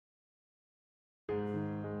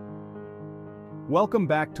Welcome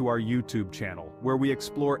back to our YouTube channel, where we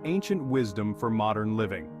explore ancient wisdom for modern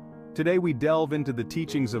living. Today we delve into the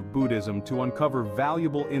teachings of Buddhism to uncover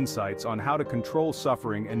valuable insights on how to control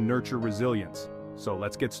suffering and nurture resilience. So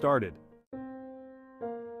let's get started.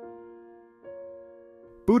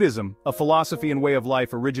 Buddhism, a philosophy and way of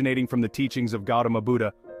life originating from the teachings of Gautama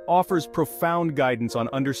Buddha, offers profound guidance on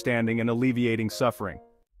understanding and alleviating suffering.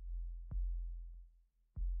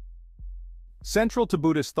 Central to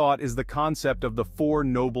Buddhist thought is the concept of the Four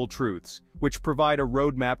Noble Truths, which provide a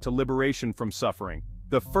roadmap to liberation from suffering.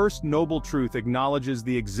 The first noble truth acknowledges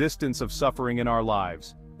the existence of suffering in our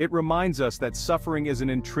lives. It reminds us that suffering is an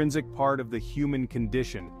intrinsic part of the human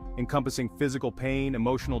condition, encompassing physical pain,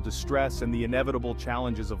 emotional distress, and the inevitable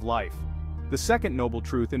challenges of life. The second noble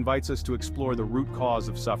truth invites us to explore the root cause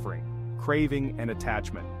of suffering: craving and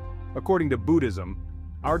attachment. According to Buddhism,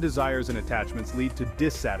 our desires and attachments lead to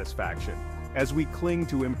dissatisfaction, as we cling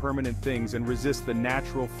to impermanent things and resist the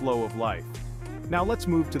natural flow of life. Now let's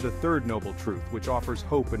move to the third noble truth, which offers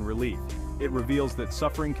hope and relief. It reveals that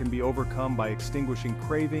suffering can be overcome by extinguishing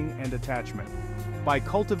craving and attachment. By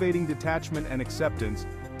cultivating detachment and acceptance,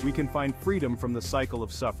 we can find freedom from the cycle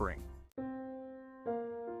of suffering.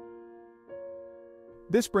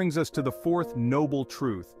 This brings us to the fourth noble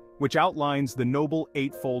truth, which outlines the Noble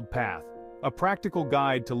Eightfold Path, a practical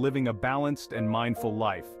guide to living a balanced and mindful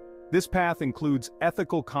life. This path includes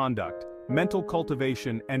ethical conduct, mental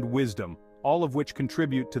cultivation, and wisdom, all of which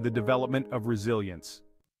contribute to the development of resilience.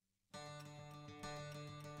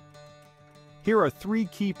 Here are 3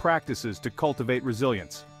 key practices to cultivate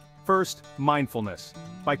resilience. First, mindfulness.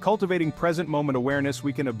 By cultivating present moment awareness,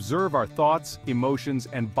 we can observe our thoughts, emotions,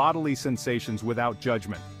 and bodily sensations without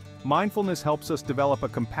judgment. Mindfulness helps us develop a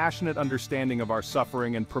compassionate understanding of our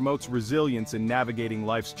suffering and promotes resilience in navigating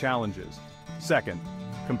life's challenges. Second,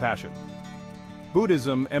 compassion.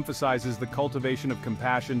 Buddhism emphasizes the cultivation of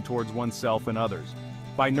compassion towards oneself and others.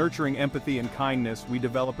 By nurturing empathy and kindness, we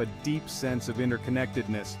develop a deep sense of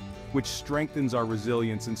interconnectedness, which strengthens our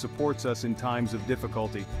resilience and supports us in times of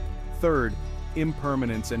difficulty. Third,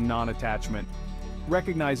 impermanence and non-attachment.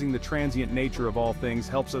 Recognizing the transient nature of all things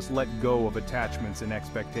helps us let go of attachments and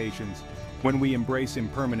expectations. When we embrace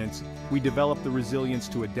impermanence, we develop the resilience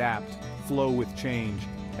to adapt, flow with change,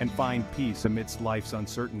 and find peace amidst life's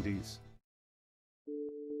uncertainties.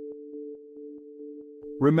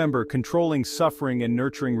 Remember, controlling suffering and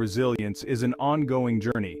nurturing resilience is an ongoing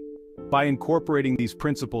journey. By incorporating these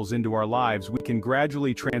principles into our lives, we can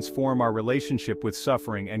gradually transform our relationship with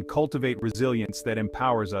suffering and cultivate resilience that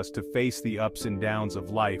empowers us to face the ups and downs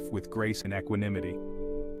of life with grace and equanimity.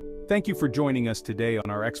 Thank you for joining us today on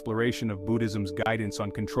our exploration of Buddhism's guidance on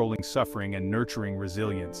controlling suffering and nurturing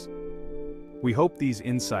resilience. We hope these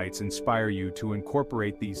insights inspire you to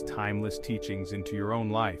incorporate these timeless teachings into your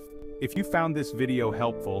own life. If you found this video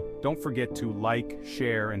helpful, don't forget to like,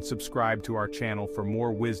 share, and subscribe to our channel for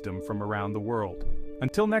more wisdom from around the world.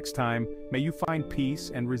 Until next time, may you find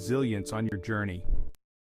peace and resilience on your journey.